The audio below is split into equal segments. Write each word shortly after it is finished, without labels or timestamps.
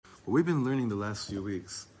What we've been learning the last few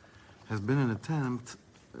weeks has been an attempt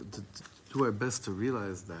to do our best to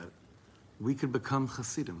realize that we could become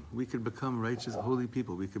Hasidim. We could become righteous, holy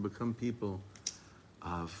people. We could become people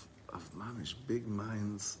of mamish, big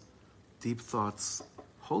minds, deep thoughts,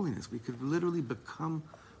 holiness. We could literally become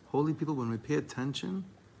holy people when we pay attention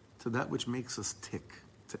to that which makes us tick,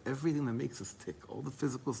 to everything that makes us tick, all the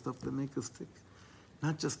physical stuff that makes us tick.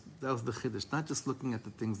 Not just, that was the Chiddush, not just looking at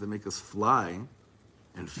the things that make us fly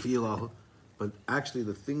and feel all, but actually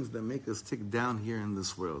the things that make us tick down here in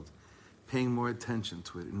this world. Paying more attention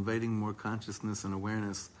to it, inviting more consciousness and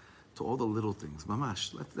awareness to all the little things.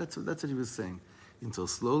 Mamash, that's what he was saying. Until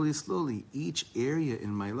slowly, each area in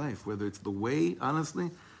my life, whether it's the way,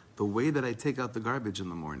 honestly, the way that I take out the garbage in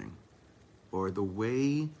the morning, or the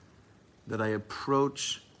way that I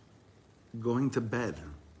approach going to bed,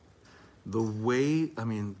 the way,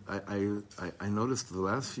 I noticed the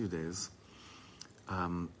last few days,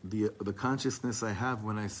 the consciousness I have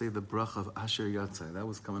when I say the bracha of Asher Yatzai, that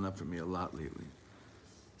was coming up for me a lot lately.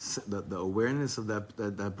 The awareness of that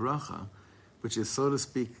bracha, which is, so to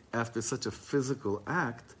speak, after such a physical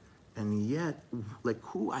act, and yet, like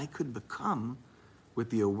who I could become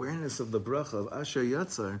with the awareness of the bracha of Asher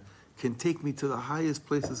Yatzar can take me to the highest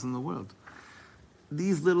places in the world.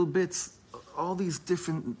 These little bits, all these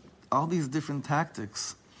different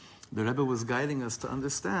tactics, the Rebbe was guiding us to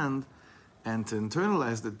understand and to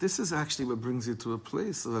internalize that this is actually what brings you to a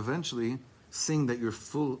place of eventually seeing that your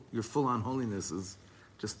full on holiness is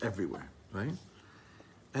just everywhere, right?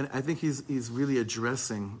 And I think he's really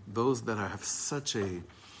addressing those that have such a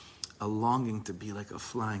longing to be like a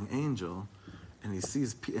flying angel, and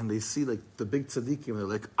they see like the big tzaddikim, and they're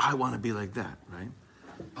like, I want to be like that, right?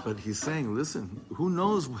 But he's saying, listen, who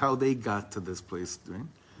knows how they got to this place, right?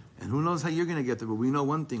 And who knows how you're going to get there? But we know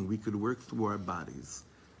one thing: we could work through our bodies.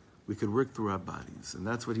 We could work through our bodies, and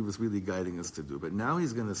that's what he was really guiding us to do. But now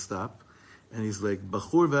he's going to stop, and he's like,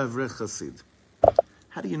 Bachur v'avrech chasid.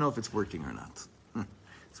 How do you know if it's working or not?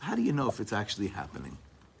 So how do you know if it's actually happening?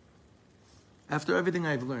 After everything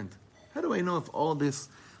I've learned, how do I know if all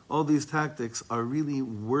these tactics are really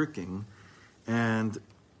working, or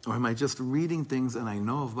am I just reading things and I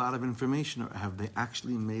know a lot of information, or have they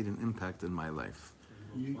actually made an impact in my life?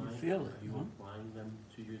 You feel it. You applying them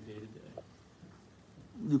to your day-to-day.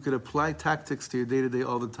 You could apply tactics to your day-to-day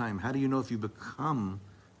all the time. How do you know if you become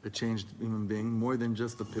a changed human being more than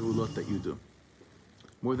just the peulot that you do?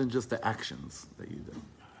 More than just the actions that you do.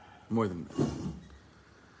 More than that.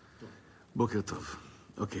 Boker Tov.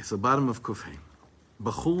 Okay, so bottom of Kufhei.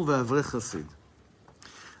 Bachur v'avrech chasid.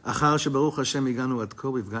 Achar shebaruch Hashem iganu ad כה,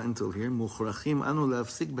 we've gotten till here. Mukhrachim anu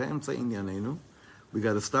להפסיק באמצע ענייננו. We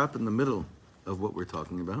got to stop in the middle of what we're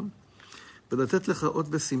talking about. ולתת לך אות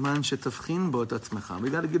וסימן שתבחין בו את עצמך. We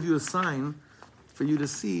got to give you a sign for you to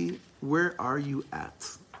see where are you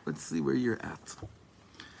at. Let's see where you're at.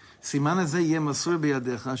 סימן הזה יהיה מסור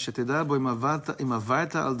בידיך, שתדע בו אם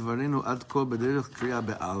עברת על דברינו עד כה בדרך קריאה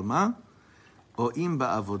בעלמא, או אם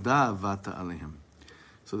בעבודה עבדת עליהם.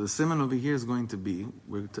 So the siman over here is going to be,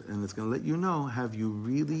 and it's going to let you know, have you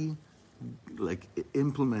really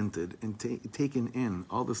implemented and taken in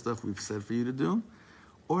all the stuff we've said for you to do?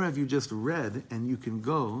 Or have you just read and you can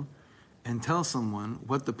go and tell someone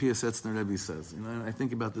what the Piasetzner Rebbe says? You know, I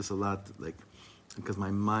think about this a lot, because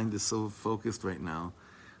my mind is so focused right now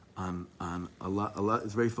on a lot.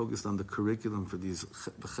 It's very focused on the curriculum for the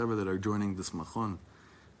chaver that are joining this machon.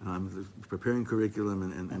 And I'm preparing curriculum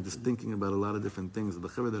and just thinking about a lot of different things, the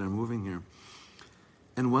chaver that are moving here.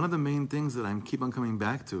 And one of the main things that I keep on coming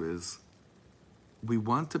back to is we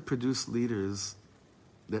want to produce leaders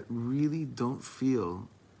that really don't feel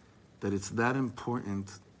that it's that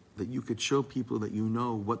important that you could show people that you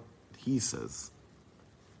know what he says.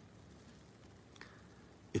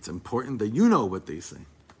 It's important that you know what they say.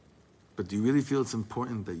 But do you really feel it's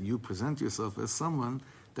important that you present yourself as someone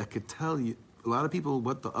that could tell you, a lot of people,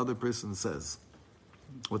 what the other person says,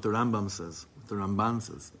 what the Rambam says, what the Ramban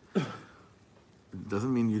says. It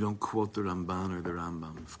doesn't mean you don't quote the Ramban or the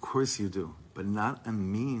Rambam. Of course you do, but not a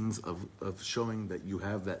means of showing that you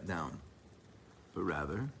have that down. But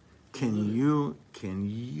rather, can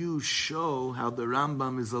you show how the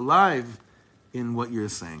Rambam is alive in what you're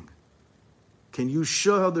saying? Can you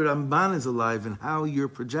show how the Ramban is alive in how you're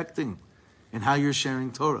projecting and how you're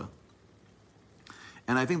sharing Torah?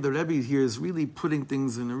 And I think the Rebbe here is really putting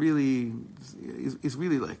things in a really, he's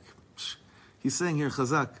really he's saying here,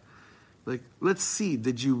 Chazak, let's see,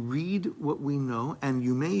 did you read what we know, and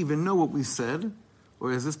you may even know what we said,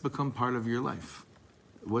 or has this become part of your life?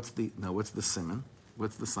 What's the siman?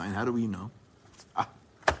 What's the sign? How do we know?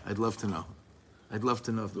 I'd love to know. I'd love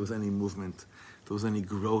to know if there was any movement there was any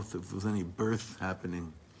growth, if there was any birth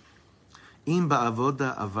happening. אם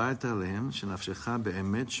בעבודה עברת עליהם, שנפשך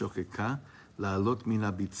באמת שוקקה, לעלות מן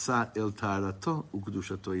הביצה אל טהרתו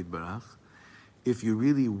וקדושתו יתברך, if you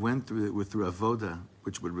really went through it through avoda,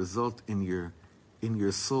 which would result in your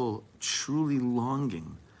soul truly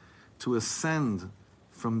longing to ascend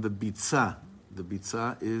from the bitza. The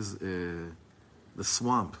bitza is the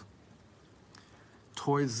swamp,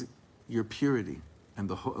 towards your purity and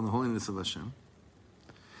the holiness of Hashem.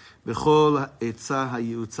 V'chol ha'etza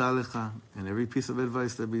ha'yi'utza lecha, and every piece of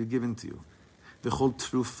advice that will be given to you. V'chol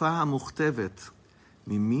trufa ha'muchtevet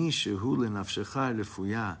mimi shehu lenafshecha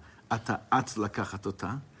refuya ata atz lakachat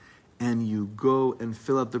ota, and you go and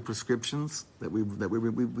fill out the prescriptions that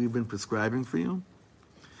we've been prescribing for you.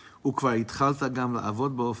 Ukvar itchalta gam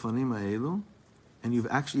la'avod ba'ofanim ha'elu, and you've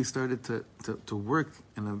actually started to work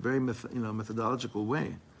in a very methodological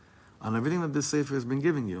way on everything that this Sefer has been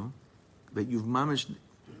giving you, that you've mamish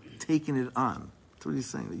taken it on. That's what he's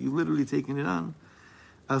saying, that you've literally taken it on.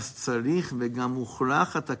 As tzarich v'gam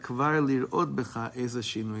uchrach ata kvar lir'ot becha eza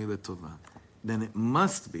shinui letova. Then it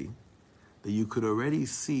must be that you could already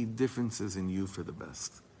see differences in you for the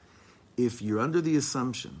best. If you're under the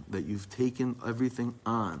assumption that you've taken everything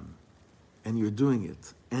on and you're doing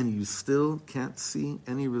it, and you still can't see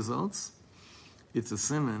any results, it's a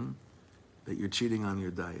siman that you're cheating on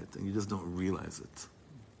your diet, and you just don't realize it.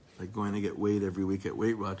 Like going to get weighed every week at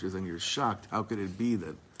Weight Watchers, and you're shocked. How could it be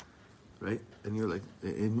that, right? And you're like,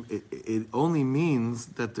 it only means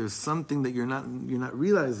that there's something that you're not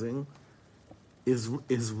realizing is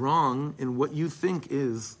wrong in what you think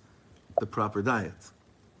is the proper diet.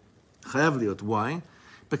 Chayav liot. Why?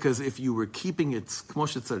 Because if you were keeping it kmo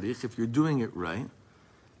shetzarich, if you're doing it right,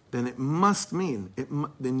 then it must mean it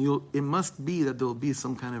must be that there will be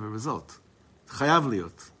some kind of a result. Chayav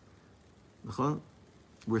liot.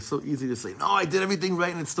 We're so easy to say, no, I did everything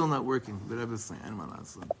right and it's still not working. But I was saying,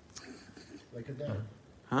 like a diet.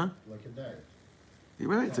 Huh? Like a diet. You're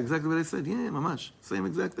right. It's exactly what I said. Yeah, mamash. Same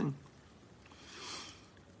exact thing.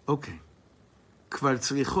 Okay. Kvar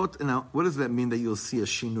tzrichot. Now, what does that mean that you'll see a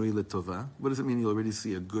shinui letova? What does it mean you'll already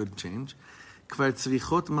see a good change? Kvar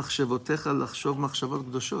tzrichot machshavotecha lachshov machshavot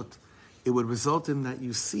kdoshot. It would result in that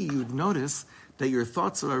you'd notice that your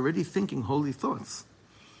thoughts are already thinking holy thoughts.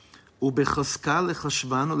 ובחזקה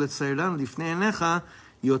לחשבן ולציירן לפני עיניך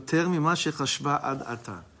יותר ממה שחשבה עד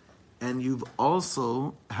עתה. And you've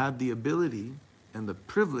also had the ability and the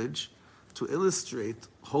privilege to illustrate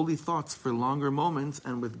holy thoughts for longer moments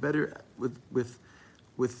and with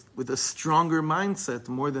a stronger mindset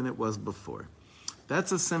more than it was before.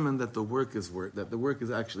 That's a siman that the work is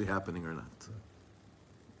actually happening or not.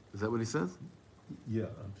 Is that what he says? Yeah,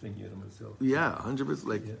 I'm thinking it myself. Yeah, 100%.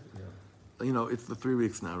 Like, yeah. You know, it's the 3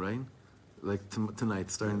 weeks now, right? Like tonight,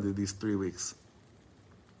 starting to do these 3 weeks.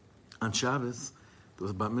 On Shabbos, there was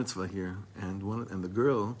a bat mitzvah here, and the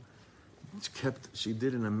girl, she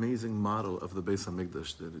did an amazing model of the Beis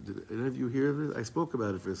HaMikdash. Did any of you hear of it? I spoke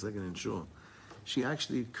about it for a second in Shul. She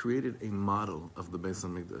actually created a model of the Beis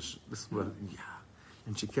HaMikdash. This is what, yeah.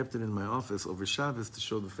 And she kept it in my office over Shabbos to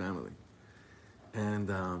show the family. And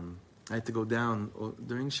I had to go down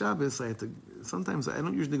during Shabbos. Sometimes I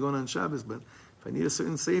don't usually go on Shabbos, but if I need a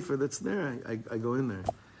certain sefer that's there, I go in there.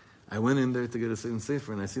 I went in there to get a certain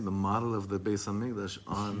sefer, and I see the model of the Beis HaMikdash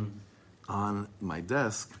on my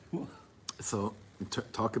desk. So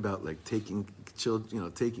talk about like taking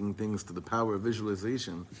things to the power of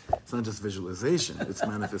visualization. It's not just visualization; it's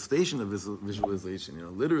manifestation of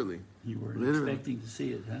visualization. Literally. You weren't expecting to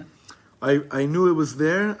see it, huh? I knew it was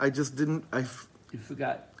there. I just didn't. You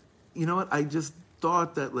forgot. You know what? I just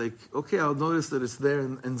thought that, like, okay, I'll notice that it's there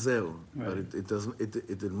and zeo. Right. But it doesn't.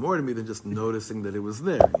 It did more to me than just noticing that it was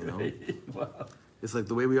there. Right. Wow. It's like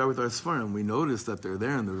the way we are with our Sfarim. We notice that they're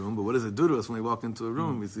there in the room, but what does it do to us when we walk into a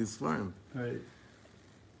room? We see Sfarim. Right.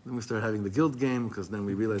 Then we start having the guilt game, because then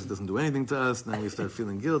we realize it doesn't do anything to us. Then we start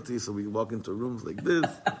feeling guilty, so we walk into rooms like this.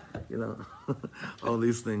 All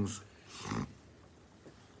these things.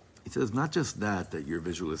 It says not just that your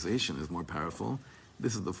visualization is more powerful.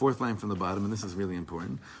 This is the fourth line from the bottom, and this is really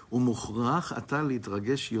important. ומוכרח אתה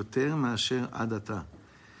להתרגש יותר מאשר עד עתה.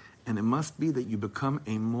 And it must be that you become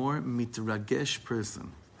a more mitragesh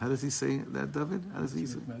person. How does he say that, David? How does he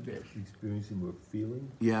say? Experiencing more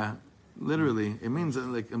feeling? Yeah, literally. It means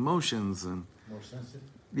like emotions and... More sensitive?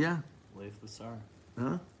 Yeah. Leif Basar.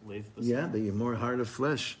 Huh? Leif Basar. Yeah, that you're more heart of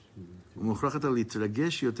flesh. ומוכרח אתה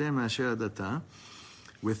להתרגש יותר מאשר עד עתה.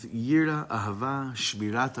 With yira, ahava,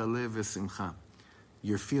 shbirat alev, v'simcha.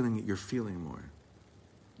 You're feeling more.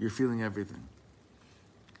 You're feeling everything.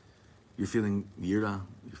 You're feeling yira,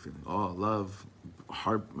 you're feeling love,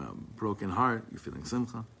 broken heart, you're feeling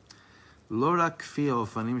simcha. Lo rak kfi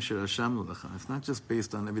haofanim sherashamnu lecha. It's not just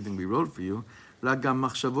based on everything we wrote for you. Rak gam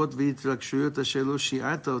machshavot v'yitrakshuyot asher lo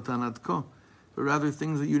shi'arta otan ad כה. But rather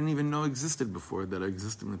things that you didn't even know existed before that are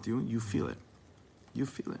existing with you. You feel it. You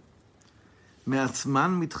feel it.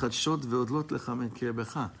 מעצמן מתחדשות ועודלות לך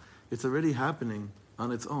מקרבך. It's already happening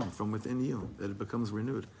on its own from within you, that it becomes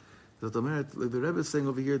renewed. Like the Rebbe is saying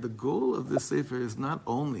over here, the goal of this Sefer is not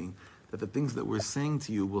only that the things that we're saying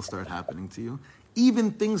to you will start happening to you,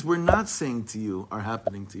 even things we're not saying to you are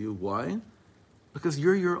happening to you. Why? Because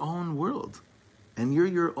you're your own world. And you're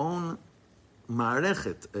your own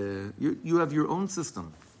ma'arechet. You have your own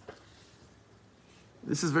system.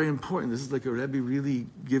 This is very important. This is like a Rebbe really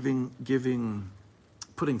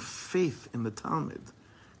putting faith in the Talmud,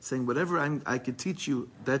 saying whatever I could teach you,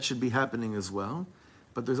 that should be happening as well.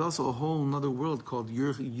 But there's also a whole other world called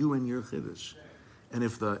you and your chiddush. And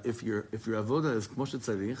if your avoda is Moshe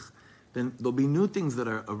Tzarich, then there'll be new things that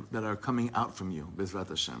are coming out from you, Bezrat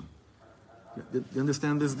Hashem. You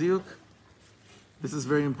understand this diuk? This is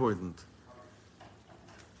very important.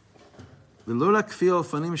 ולא רק כפי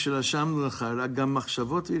האופנים שרשמנו לך, רק גם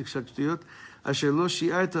מחשבות והתקשקשויות אשר לא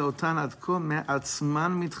שיערת אותן עד כה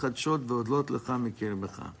מעצמן מתחדשות ועודלות לך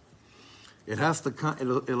מקרבך.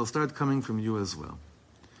 It'll start coming from you as well.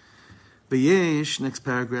 ויש, next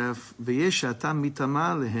paragraph, ויש שאתה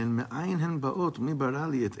מתאמה להן, מאין הן באות, ומי ברא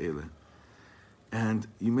לי את אלה? And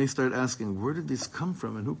you may start asking, where did this come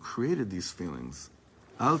from and who created these feelings?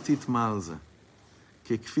 אל תתמה על זה.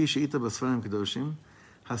 כי כפי שהיית בספרים קדושים,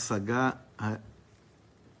 השגה,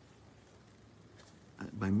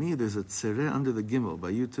 by me there's a tzere under the gimel. By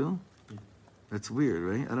you too? That's weird,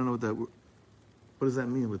 right? I don't know what does that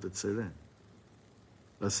mean with the tzere?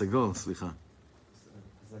 Hasagol, slicha.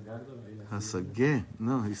 Hasageh.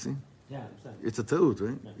 No, you see? Yeah, it's a ta'ut,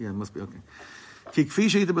 right? Yeah, it must be, okay. כי כפי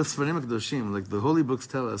שהיית בספרים הקדושים, like the holy books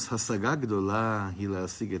tell us, השגה גדולה היא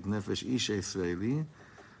להשיג את נפש איש הישראלי,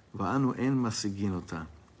 ואנו אין משיגין אותה.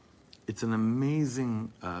 It's an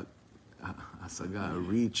amazing hasaga,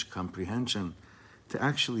 reach, comprehension, to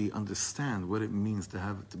actually understand what it means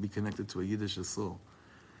to be connected to a Yiddish soul.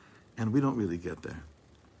 And we don't really get there.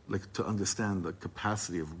 Like, to understand the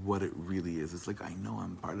capacity of what it really is. It's like, I know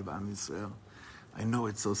I'm part of Am Yisrael. I know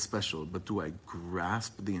it's so special, but do I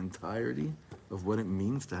grasp the entirety of what it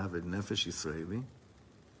means to have a Nefesh Yisraeli?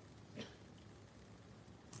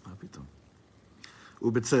 מה פתאום?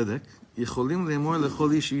 ובצדק, יכולים לאמור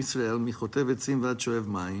לכל איש ישראל מחוטב עצים ועד שואב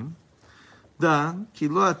מים, דע, כי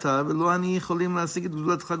לא אתה ולא אני יכולים להשיג את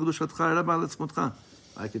גדולתך, קדושתך הרבה על עצמותך.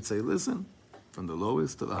 I could say, listen, from the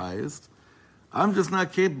lowest to the highest, I'm just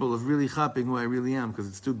not capable of really hopping who I really am because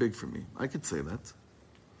it's too big for me. I could say that.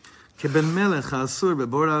 כבן מלך האסור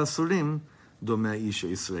בבור האסורים, דומה האיש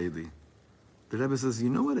הישראלי. The Rebbe says, you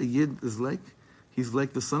know what a Yid is like? He's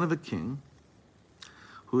like the son of a king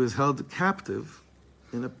who is held captive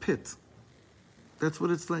in a pit. That's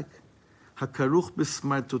what it's like. Hakaruch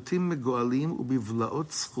b'smartotim megoalim ubivlaot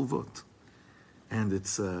schuvot. And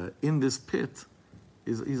it's in this pit,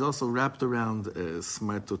 he's also wrapped around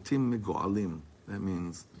smartotim megoalim. That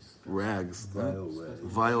means rags.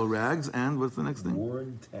 Vile rags. And what's the next thing?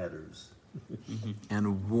 Worn tatters.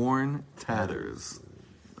 And worn tatters.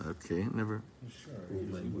 Okay, never. Sure.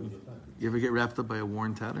 You ever get wrapped up by a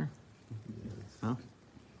worn tatter? No?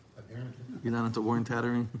 You're not into worn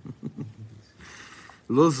tattering?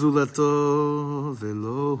 לא זולתו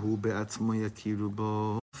ולא הוא בעצמו יכירו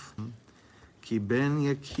בו, כי בן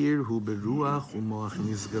יכיר הוא ברוח ומוח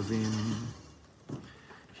נשגבים.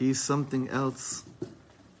 He's something else,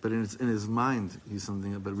 but in his mind he's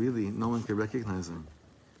something else, but really no one can recognize him.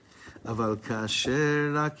 אבל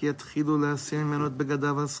כאשר רק יתחילו להסיר ממנו את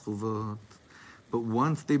בגדיו הסחובות, but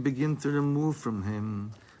once they begin to remove from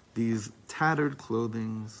him these tattered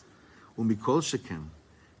clothings, ומכל שכן,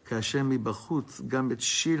 כאשר מבחוץ גם את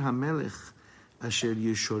שיר המלך אשר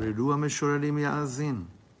ישוררו המשוררים יאזין.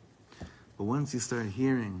 But once you start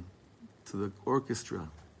hearing to the orchestra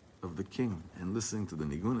of the king and listening to the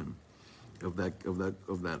nigunim of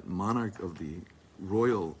that monarch of the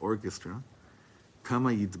royal orchestra, kama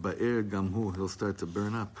yitba'er gamhu, he'll start to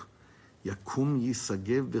burn up. Yakum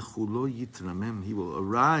yisagev v'chulo yitramem, he will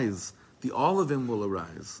arise, all of him will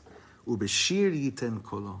arise. Ubeshir yiten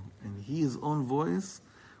kolo, and his own voice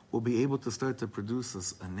will be able to start to produce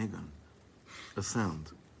a nigun, a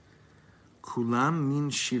sound. Kulam min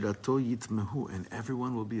shirato yitmehu, and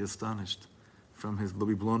everyone will be astonished will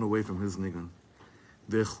be blown away from his nigun.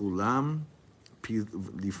 Vechulam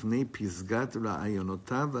lifnei pisgat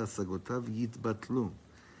ra'ayonotav v'asagotav yitbatlu.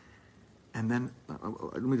 And then,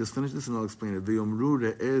 let me just finish this and I'll explain it. V'yomru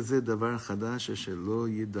re'eh davar chadash asher lo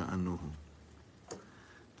yida'anuhu.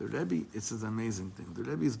 The Rebbe, it's an amazing thing. The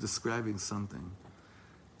Rebbe is describing something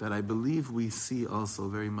that I believe we see also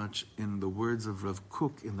very much in the words of Rav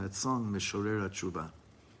Kook in that song, Meshorer HaTshuva.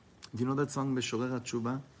 Do you know that song, Meshorer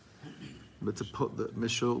HaTshuva? But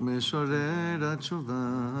Meshorer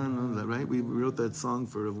HaTshuva, right? We wrote that song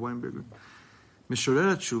for Rav Weinberger.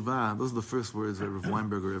 Meshorer HaTshuva, those are the first words that Rav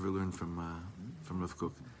Weinberger ever learned from Rav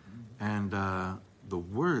Kook. And the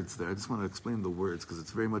words there, I just want to explain the words because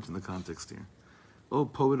it's very much in the context here. Oh,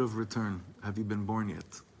 poet of return, have you been born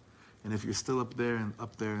yet? And if you're still up there in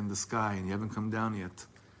the sky and you haven't come down yet,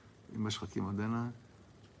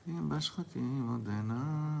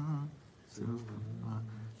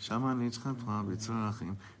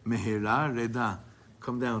 Mehera reda,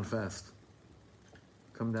 come down fast.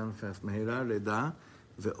 Come down fast. Mehera reda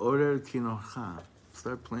ve'orer kinocha.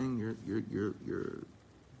 Start playing your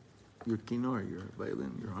kinor, your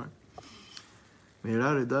violin, your harp.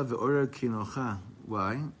 Mehera reda ve'orer kinocha.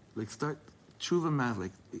 Why? Like start tshuva mad.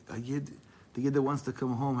 Like a yid, the yid that wants to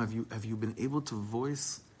come home. Have you been able to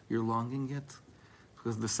voice your longing yet?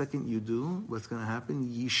 Because the second you do, what's going to happen?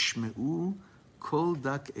 Yishmeu kol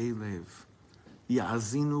dak elev,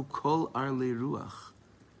 ya'azinu kol arle ruach.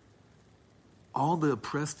 All the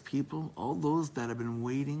oppressed people, all those that have been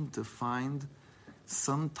waiting to find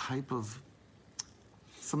some type of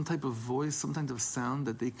voice, some type of sound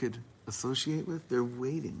that they could associate with, they're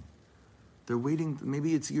waiting. They're waiting.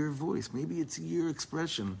 Maybe it's your voice. Maybe it's your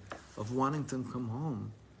expression of wanting to come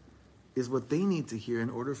home is what they need to hear in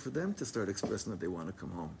order for them to start expressing that they want to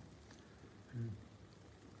come home.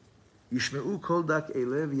 Yishmeu kol dak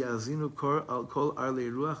elev ya'azinu kol arle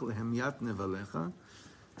ruach lehemyat nevalecha,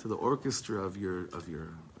 to the orchestra of your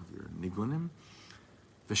nigunim,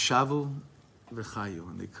 v'shavu v'chayu,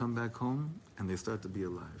 and they come back home and they start to be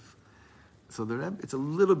alive. So the Rebbe, it's a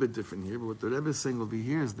little bit different here, but what the Rebbe is saying over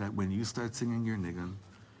here is that when you start singing your nigun,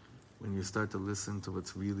 when you start to listen to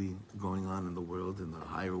what's really going on in the world, in the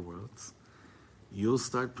higher worlds, you'll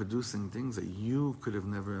start producing things that you could have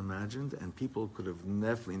never imagined and people could have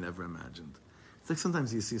definitely never imagined. It's like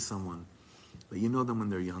sometimes you see someone, but you know them when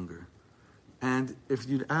they're younger. And if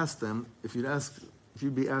you'd be asked about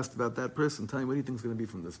that person, tell me, what do you think is going to be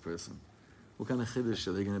from this person? What kind of chiddush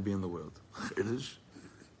are they going to be in the world? Chiddush?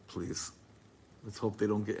 Please. Let's hope they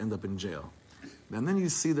don't end up in jail. And then you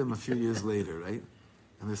see them a few years later, right?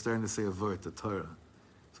 And they're starting to say a vort, the Torah.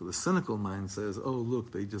 So the cynical mind says, oh,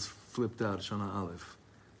 look, they just flipped out Shana Aleph,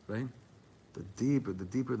 right? The deeper the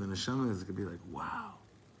neshama is, it could be like, wow,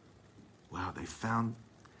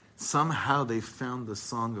 somehow they found the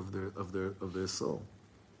song of their soul.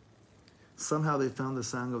 Somehow they found the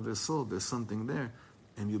song of their soul. There's something there,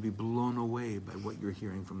 and you'll be blown away by what you're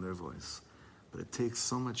hearing from their voice. But it takes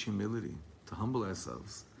so much humility to humble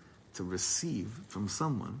ourselves, to receive from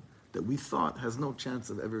someone that we thought has no chance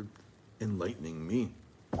of ever enlightening me.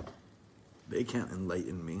 They can't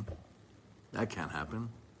enlighten me. That can't happen,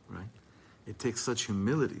 right? It takes such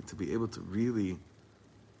humility to be able to really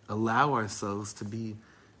allow ourselves to be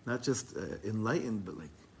not just enlightened, but like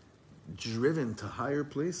driven to higher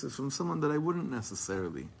places from someone that I wouldn't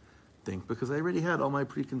necessarily think, because I already had all my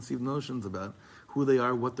preconceived notions about who they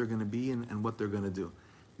are, what they're going to be, and what they're going to do.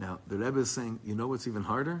 Now, the Rebbe is saying, you know what's even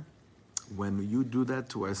harder? When you do that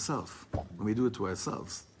to ourselves, when we do it to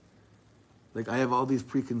ourselves. Like, I have all these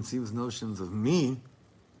preconceived notions of me,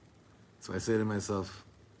 so I say to myself,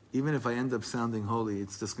 even if I end up sounding holy,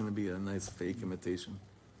 it's just going to be a nice fake imitation.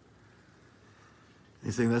 And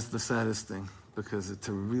he's saying that's the saddest thing, because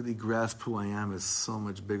to really grasp who I am is so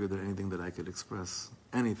much bigger than anything that I could express,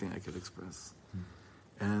 anything I could express.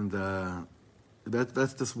 And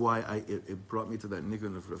that's just why it brought me to that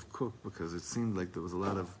nigun of Rav Kook, because it seemed like there was a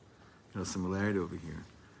lot of similarity over here.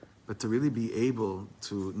 But to really be able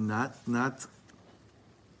to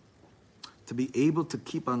to be able to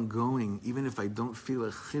keep on going, even if I don't feel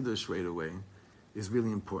a chiddush right away, is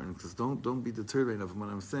really important. Because don't be deterred right now from what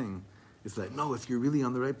I'm saying. It's like, no, if you're really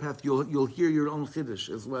on the right path, you'll hear your own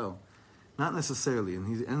chiddush as well. Not necessarily. And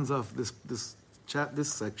he ends off this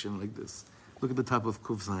section like this. Look at the top of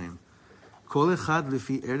Kuf Zayin. Kol echad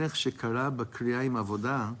lefi erech shekara b'kriya im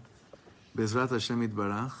avoda be'ezrat Hashem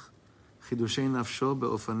yitbarach chidushei nafsho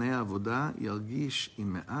be'ofanei avoda yargish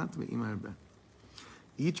im me'at ve'im harbe.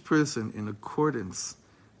 Each person, in accordance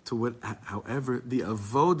to however the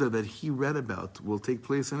avoda that he read about will take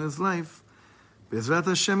place in his life, be'ezrat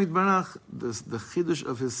Hashem yitbarach, the chidush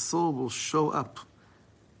of his soul will show up,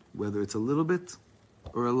 whether it's a little bit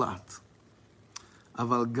or a lot.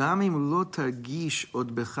 אבל גם אם לא תרגיש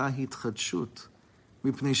עוד בך התחדשות,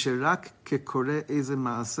 מפני שרק כקורא איזה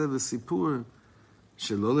מעשה וסיפור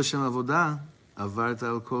שלא לשם עבודה, עברת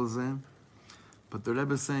על כל זה. But the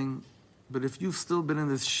Rebbe is saying, but if you've still been in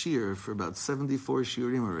this shiur for about 74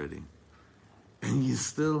 shiurim already, and you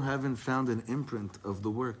still haven't found an imprint of the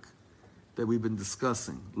work that we've been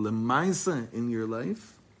discussing, lemaisa in your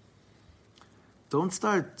life, don't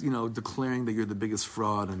start, declaring that you're the biggest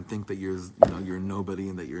fraud and think that you're nobody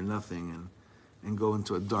and that you're nothing and go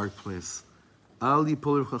into a dark place. Al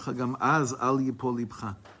yipol libracha gam az al yipol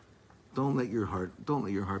libcha. Don't let your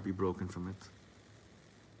heart be broken from it.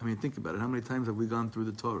 I mean, think about it. How many times have we gone through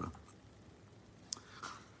the Torah?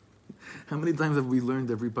 How many times have we learned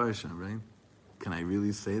every parsha, right? Can I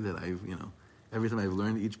really say that every time I've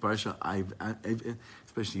learned each parsha, I've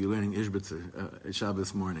especially you're learning Ishbitzer,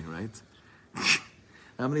 Shabbos morning, right?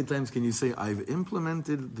 How many times can you say, I've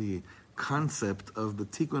implemented the concept of the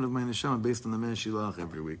tikkun of my neshama based on the Meh Shilach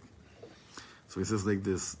every week? So he says like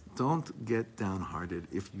this, don't get downhearted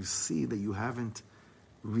if you see that you haven't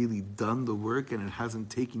really done the work and it hasn't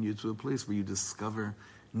taken you to a place where you discover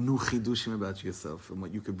new chidushim about yourself and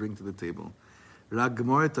what you could bring to the table. Rak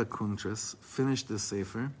gemor et hakuntras, finish the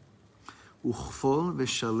sefer, uchfol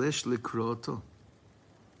v'shalesh likro'oto.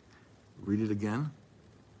 Read it again,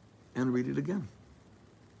 and read it again.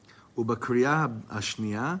 Ubakriya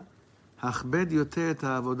hashniya, hachbed yoter et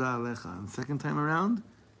ha'avoda alecha. And second time around,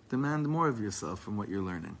 demand more of yourself from what you're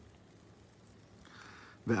learning.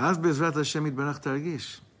 ואז בעזרת השם יתברך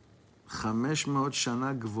תרגיש 500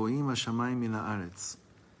 שנה גבוהים השמיים מן הארץ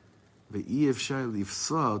ואי אפשר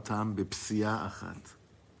לפסוע אותם בפסיעה אחת.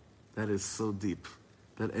 That is so deep.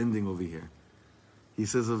 That ending over here. He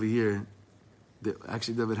says over here,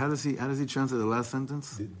 actually, David, how does he translate the last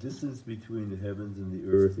sentence? The distance between the heavens and the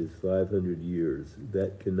earth is 500 years.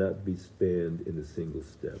 That cannot be spanned in a single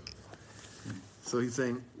step. So he's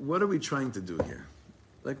saying, what are we trying to do here?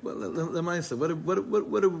 Like, what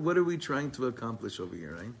are we trying to accomplish over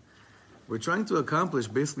here, right? We're trying to accomplish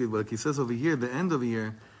basically what he says over here, the end over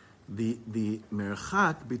here, the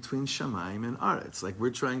merchak between Shamayim and Aretz. Like,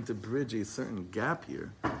 we're trying to bridge a certain gap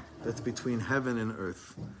here that's between heaven and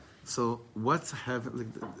earth. So what's heaven?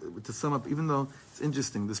 Like, to sum up, even though it's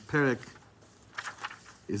interesting, this perek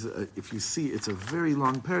is, if you see, it's a very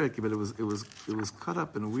long perek, but it was cut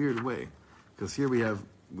up in a weird way. Because here we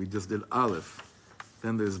just did Aleph,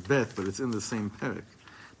 then there's Bet, but it's in the same perek.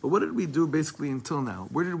 But what did we do basically until now?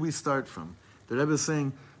 Where did we start from? The Rebbe is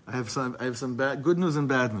saying, I have some good news and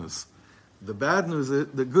bad news. The bad news is,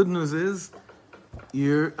 the good news is,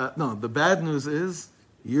 the bad news is,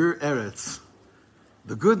 you're Eretz.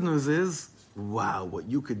 The good news is, wow, what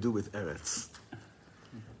you could do with Eretz.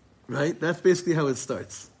 Right? That's basically how it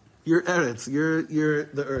starts. You're Eretz, you're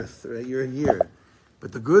the earth, right? You're here.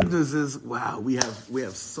 But the good news is, wow, we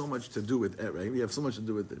have so much to do with it, right? We have so much to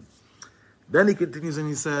do with it. Then he continues and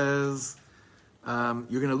he says, you're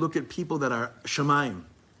going to look at people that are shamayim,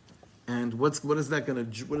 and what is that going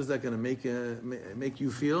to make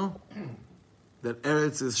you feel? That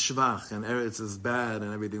Eretz is shvach and Eretz is bad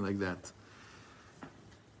and everything like that.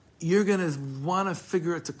 You're going to want to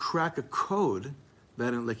figure out to crack a code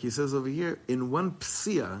that, like he says over here, in one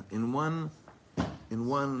psia, in one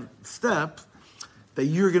step, that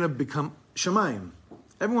you're going to become shamayim.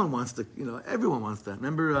 Everyone wants that.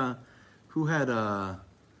 Remember, who had,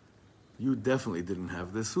 you definitely didn't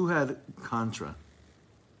have this. Who had Contra?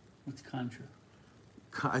 What's Contra?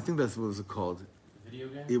 I think that's what it was called. Video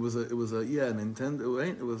game? It was a Nintendo,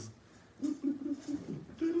 right? It was,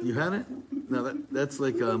 you had it? No, that's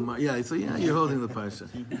like, so you're holding the parsha.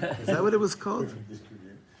 Is that what it was called?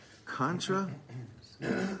 Contra?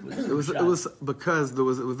 It was because there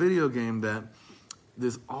was a video game that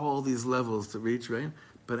there's all these levels to reach, right?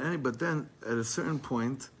 But then at a certain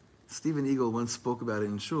point, Stephen Eagle once spoke about it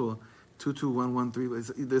in Shul,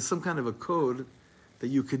 22113. There's some kind of a code that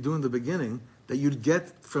you could do in the beginning that you'd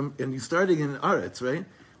get from, and you started in Aretz, right?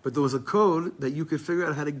 But there was a code that you could figure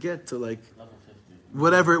out how to get to, like,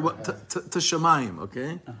 whatever, to Shamayim,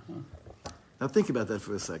 okay? Uh-huh. Now think about that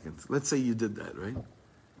for a second. Let's say you did that, right?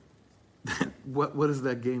 What does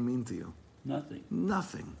that game mean to you?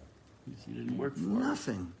 Nothing. You didn't work for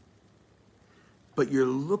Nothing. But you're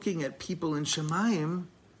looking at people in Shamayim,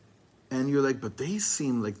 and you're like, but they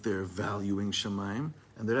seem like they're valuing Shamayim.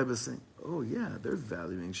 And the Rebbe is saying, oh yeah, they're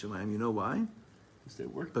valuing Shamayim. You know why?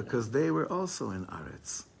 Because they were also in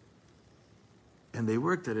Aretz. And they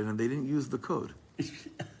worked at it, and they didn't use the code.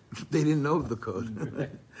 They didn't know the code.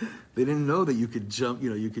 They didn't know that you could jump,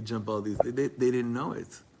 you could jump all these. They didn't know it.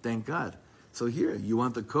 Thank God. So here, you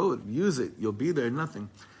want the code, use it. You'll be there, nothing.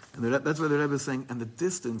 And that's what the Rebbe is saying. And the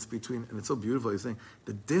distance between, and it's so beautiful, he's saying,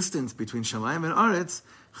 the distance between Shamayim and Aretz,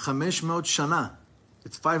 500 shana.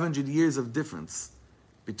 It's 500 years of difference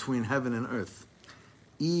between heaven and earth.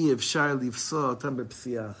 So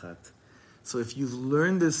if you've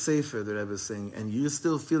learned this Sefer, the Rebbe is saying, and you're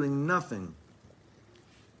still feeling nothing,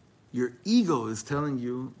 your ego is telling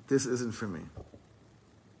you, this isn't for me.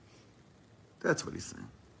 That's what he's saying.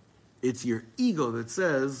 It's your ego that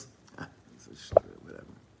says, whatever,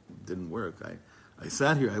 it didn't work. I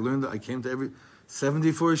sat here, I learned, I came to every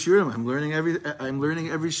 74 shiurim. I'm learning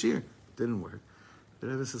every shir. Didn't work. The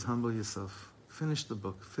Rebbe says, humble yourself. Finish the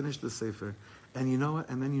book. Finish the Sefer. And you know what?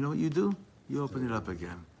 And then you know what you do? You open it up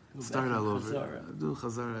again. Start all over. Do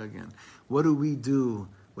Chazara again. What do we do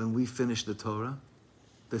when we finish the Torah?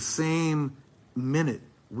 The same minute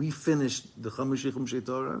we finished the Chumshei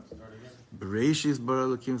Torah, Bereshis bara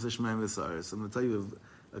Elokim Shemaim v'Saaretz. I'm going to tell you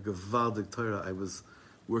a Gevaldik Torah I was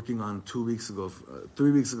working on 3 weeks ago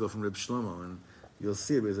from Reb Shlomo, and you'll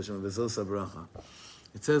see it, Be'ez Hashem, V'zos HaBracha.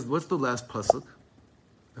 It says, what's the last pasuk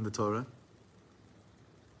in the Torah?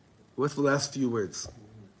 What's the last few words?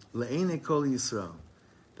 Le'enei kol Yisrael.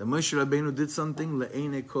 That Moshe Rabbeinu did something,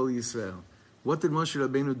 Le'enei kol Yisrael. What did Moshe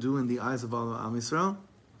Rabbeinu do in the eyes of all of Am Yisrael?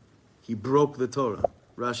 He broke the Torah.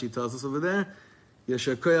 Rashi tells us over there,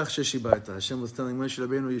 Yesher koyach sheshibarta. Hashem was telling Moshe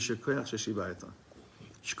Rabbeinu, Yesher koyach sheshibarta.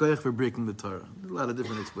 Shkoyach for breaking the Torah. A lot of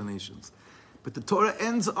different explanations. But the Torah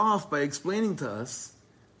ends off by explaining to us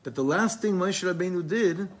that the last thing Moshe Rabbeinu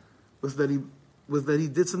did was that he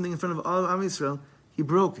did something in front of all of Am Yisrael. He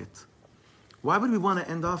broke it. Why would we want to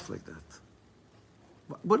end off like that?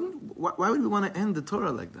 Why would we want to end the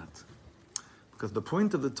Torah like that? Because the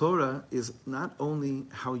point of the Torah is not only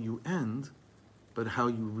how you end, but how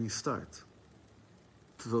you restart.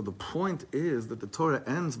 So the point is that the Torah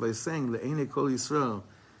ends by saying, Le'enei kol Yisrael,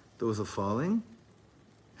 there was a falling,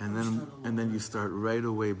 and then you start right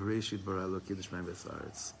away, Bereshit bara Elokim Shemaim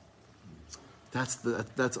v'Saaretz. That's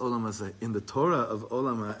Olam Hazeh. In the Torah of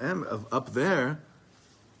Olam Ha'em, of up there,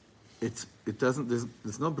 there's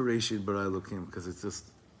no Bereshit bara Elokim, because it's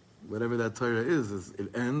just, whatever that Torah is,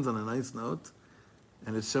 it ends on a nice note,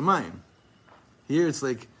 and it's Shemaim. Here it's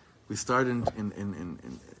like, we start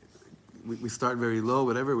we start very low,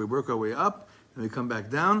 whatever, we work our way up, and we come back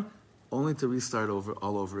down, only to restart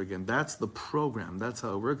all over again. That's the program. That's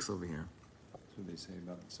how it works over here. That's what they say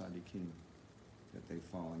about tzaddikim, that they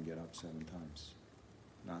fall and get up 7 times.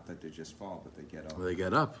 Not that they just fall, but they get up. Well, they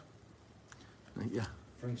get up. Yeah.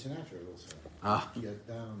 Frank Sinatra will say, get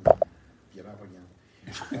down, get up again.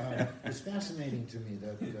 It's fascinating to me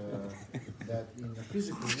that in the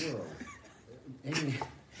physical world, any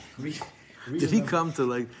Did he come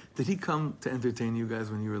to entertain you guys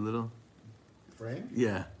when you were little? Frank?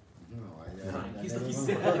 Yeah. No, I He's never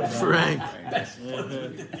the heard of him. Frank.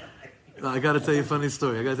 No, I got to tell you a funny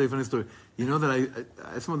story. You know that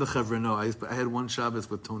some of the Chevra know. I had one Shabbos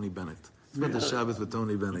with Tony Bennett. I spent the Shabbos with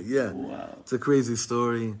Tony Bennett. Yeah. Wow. It's a crazy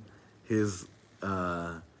story. His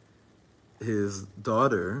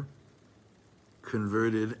daughter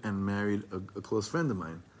converted and married a close friend of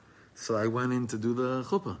mine. So I went in to do the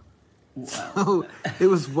chuppah. Wow. So it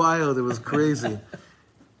was wild. It was crazy.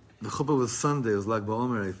 The chuppah was Sunday. It was Lag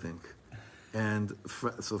BaOmer, I think. And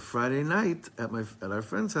so Friday night at our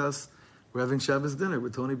friend's house, we're having Shabbos dinner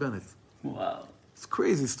with Tony Bennett. Wow. It's a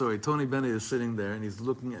crazy story. Tony Bennett is sitting there and he's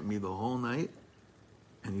looking at me the whole night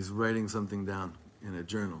and he's writing something down in a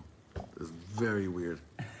journal. It was very weird.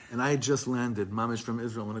 And I had just landed, mamish from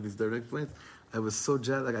Israel, one of these direct flights. I was so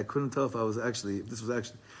jet lagged, I couldn't tell if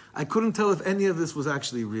I couldn't tell if any of this was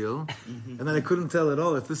actually real, and then I couldn't tell at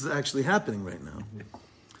all if this is actually happening right now.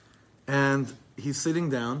 And he's sitting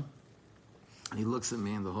down, and he looks at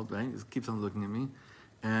me, and the whole thing, he keeps on looking at me,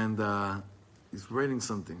 and he's writing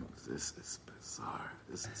something. This is bizarre.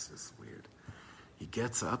 This is just weird. He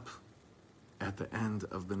gets up at the end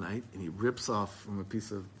of the night, and he rips off from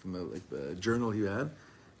the journal he had.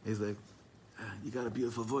 He's like, "You got a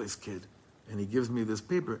beautiful voice, kid." And he gives me this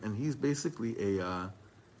paper, and he's basically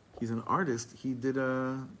he's an artist. He did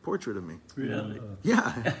a portrait of me. Really?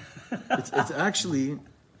 Yeah. It's actually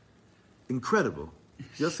incredible.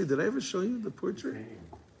 Yossi, did I ever show you the portrait?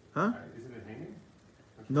 Huh? Is it a hanging?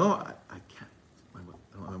 No, I can't. I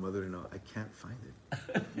don't want my mother to know. I can't find it.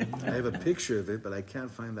 I have a picture of it, but I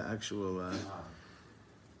can't find the actual...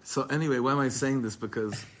 So anyway, why am I saying this?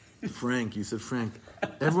 Because Frank, you said Frank.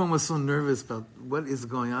 Everyone was so nervous about what is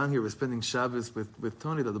going on here. We're spending Shabbos with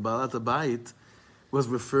Tony, that the Baalat HaBayit was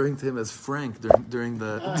referring to him as Frank during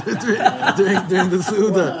the during the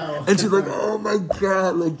Suda. Wow. And she's like, "Oh my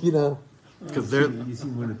God," because they're... You see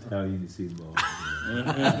one Italian, you see more.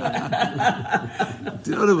 Do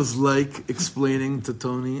you know what it was like explaining to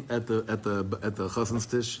Tony at the Chassan's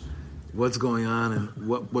Tish what's going on and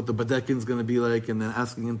what the Badekin's going to be like, and then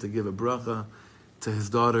asking him to give a bracha to his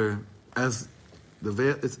daughter as the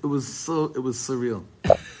veil. It was surreal.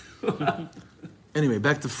 Anyway,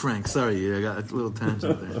 back to Frank. Sorry, I got a little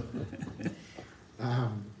tangent there.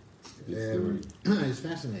 It's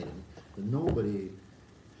fascinating that nobody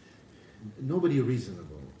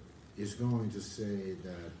reasonable is going to say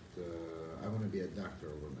that I want to be a doctor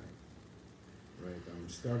overnight. Right? I'm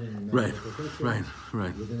starting in medical profession.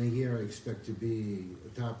 Right. Within a year, I expect to be a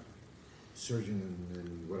top surgeon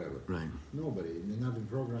and whatever. Right. Nobody, not in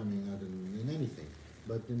programming, not in anything.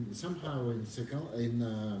 But somehow in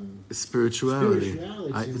Spirituality. spirituality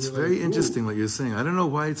It's very interesting what you're saying. I don't know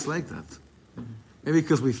why it's like that. Maybe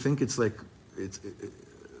because we think it's like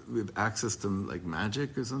we have access to like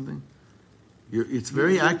magic or something. It's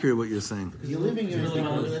very accurate what you're saying. You're living in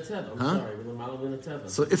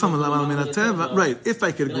So if I'm a Lamal Min HaTeva, right? If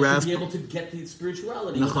I could then grasp, I should be able to get the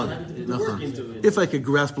spirituality. Nachon, without having to do the work into Nachon. it. If I could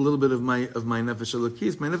grasp a little bit of my Nefesh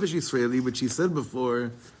Elokis, my Nefesh Yisraeli, which he said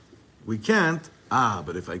before, we can't.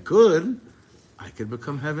 But if I could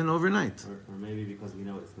become heaven overnight. Or maybe because we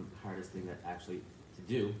know it's the hardest thing that actually to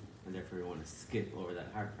do, and therefore we want to skip over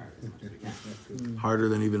that hard part as much as we can. Harder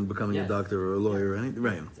than even becoming a doctor or a lawyer or anything.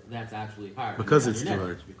 Right. That's actually hard. Because on it's your too nefesh.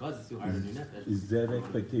 hard. Because it's too hard on your nefesh. Is that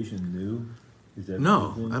expectation new? Is that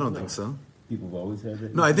No, something I don't think so. People have always had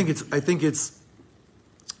that? No, I think it's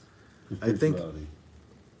Spirituality.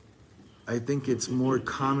 I think it's more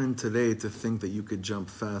common today to think that you could jump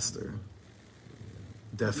faster.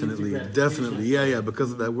 Definitely, yeah,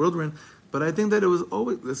 because of that world we're in. But I think that it was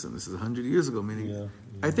always, listen, this is 100 years ago, meaning,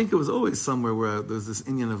 I think it was always somewhere where there's this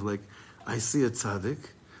Indian of like, I see a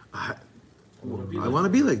tzaddik, I want to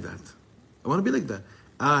be like that. I want to be like that.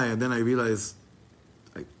 And then I realize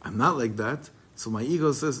I'm not like that, so my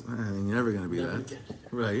ego says, you're never going to be that.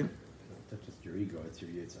 Right? That's just your ego, it's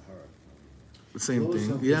your Yetzirah. Same low thing,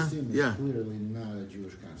 self-esteem yeah. is clearly not a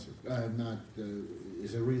Jewish concept.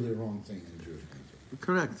 Is a really wrong thing in a Jewish concept.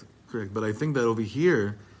 Correct. But I think that over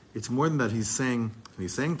here, it's more than that. He's saying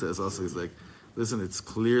to us also, he's like, listen, it's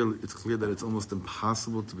clear that it's almost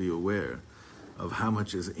impossible to be aware of how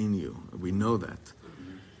much is in you. We know that.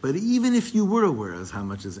 But even if you were aware of how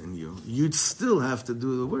much is in you, you'd still have to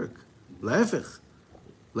do the work. La'efech.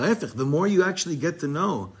 The more you actually get to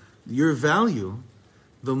know your value,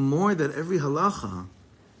 the more that every halacha,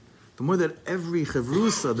 the more that every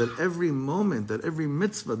chavrusa, that every moment, that every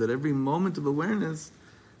mitzvah, that every moment of awareness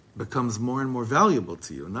becomes more and more valuable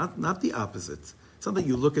to you. Not the opposite. It's not that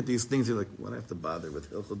you look at these things, you're like, what do I have to bother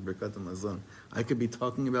with Hilchot Birkat HaMazon? I could be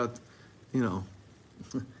talking about,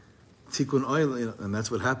 Tikkun Oil, and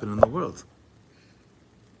that's what happened in the world.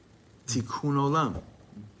 Tikkun Olam.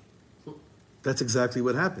 That's exactly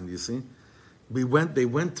what happened, you see? They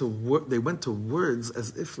went to words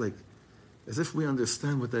as if we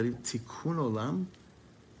understand what that is. Tikkun Olam.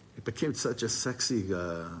 It became such a sexy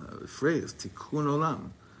phrase. Tikkun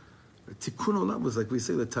Olam. Tikkun Olam was like we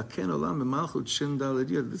say the Taken Olam Malchut Shin Daled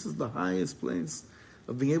Yod. This is the highest place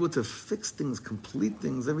of being able to fix things, complete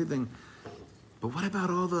things, everything. But what about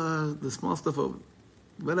all the small stuff?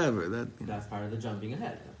 Whatever That's part of the jumping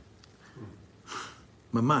ahead.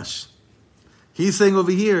 Mamash. He's saying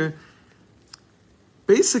over here,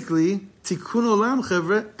 basically, Tikkun Olam,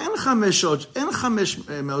 Chevre, en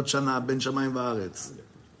 500 shana ben shamayim va'aretz.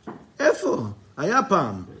 Efo, היה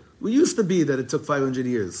פעם. We used to be that it took 500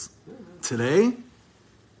 years. Today,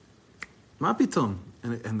 מה פתאום?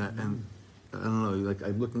 And I don't know, like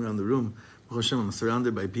I'm looking around the room, Baruch Hashem, I'm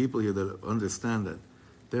surrounded by people here that understand that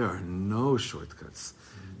there are no shortcuts.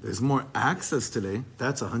 There's more access today.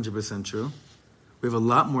 That's 100% true. We have a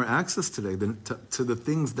lot more access today to the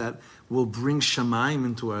things that will bring Shamayim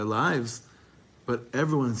into our lives. But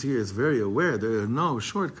everyone's here is very aware there are no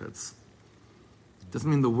shortcuts. Doesn't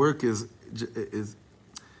mean the work is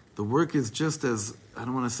just as, I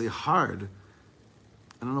don't want to say hard.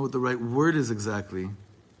 I don't know what the right word is exactly.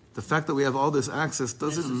 The fact that we have all this access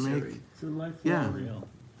doesn't make It's a lifelong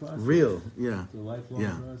process. real. Yeah. It's a lifelong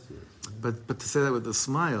Yeah. process. But to say that with a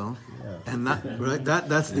smile, Yeah. and not right,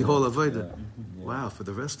 that's the whole avodah. Yeah. Wow, for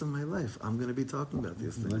the rest of my life, I'm going to be talking about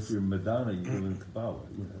these Unless things. you're Madonna, you go in Kabbalah.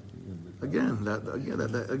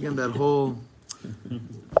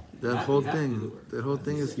 That whole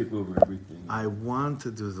thing is. Skip over everything. I want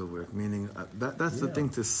to do the work, meaning that's the thing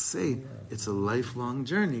to say. It's a lifelong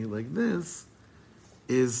journey. Like this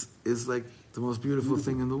is like the most beautiful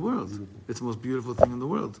thing in the world. It's the most beautiful thing in the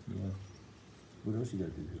world. Yeah. What else you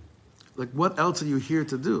got to do? Like, what else are you here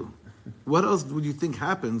to do? What else would you think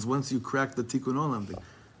happens once you crack the Tikkun Olam thing?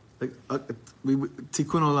 Like we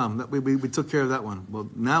tikkun olam. That we took care of that one. Well,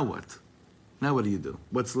 now what? Now what do you do?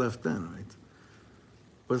 What's left then, right?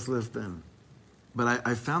 What's left then? But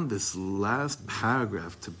I found this last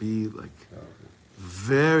paragraph to be like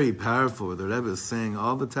very powerful, where the Rebbe is saying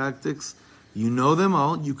all the tactics, you know them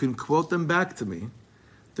all, you can quote them back to me.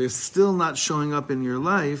 They're still not showing up in your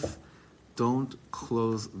life. Don't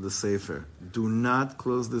close the Sefer. Do not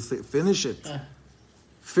close the Sefer. Finish it.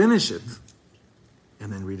 Finish it.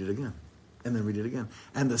 And then read it again. And then read it again.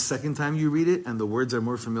 And the second time you read it and the words are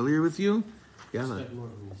more familiar with you, yalla,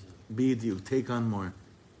 be it you. Take on more.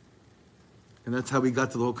 And that's how we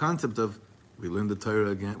got to the whole concept of we learn the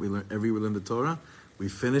Torah again. We learn the Torah. We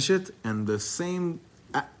finish it, and the same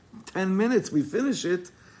 10 minutes we finish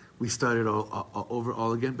it, we start it all over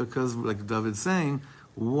all again, because, like David's saying,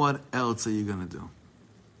 what else are you going to do?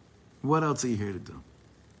 What else are you here to do?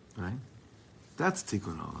 Right? That's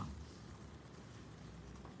Tikkun Olam.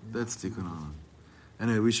 That's Tikkun Olam.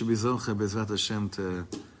 Anyway, we should be Zoche Bezrat Hashem to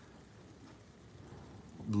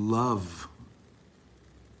love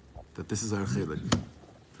that this is our chilek,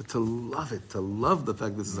 to love it, to love the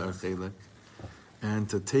fact this is our chilek, and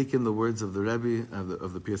to take in the words of the Rebbe,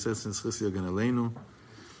 of the PSS and Schus Yogan Aleinu.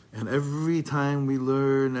 And every time we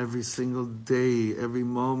learn, every single day, every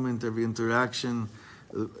moment, every interaction,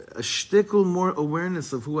 a shtickle more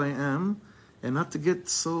awareness of who I am, and not to get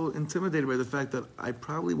so intimidated by the fact that I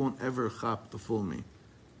probably won't ever chop the full me,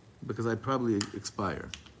 because I probably expire.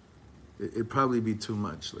 It'd probably be too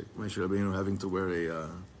much, like Moshe Rabbeinu having to wear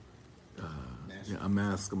a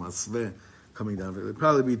mask, a masveh, coming down. It'd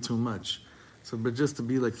probably be too much. So, but just to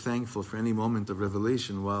be like thankful for any moment of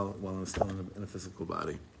revelation while I'm still in a physical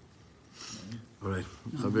body. All right,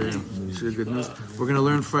 Chaverim, good news. We're going to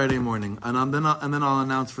learn Friday morning, and then I'll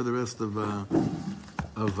announce for the rest of the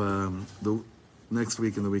next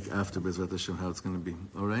week and the week after Bezrat Hashem how it's going to be.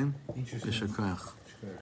 All right. Interesting.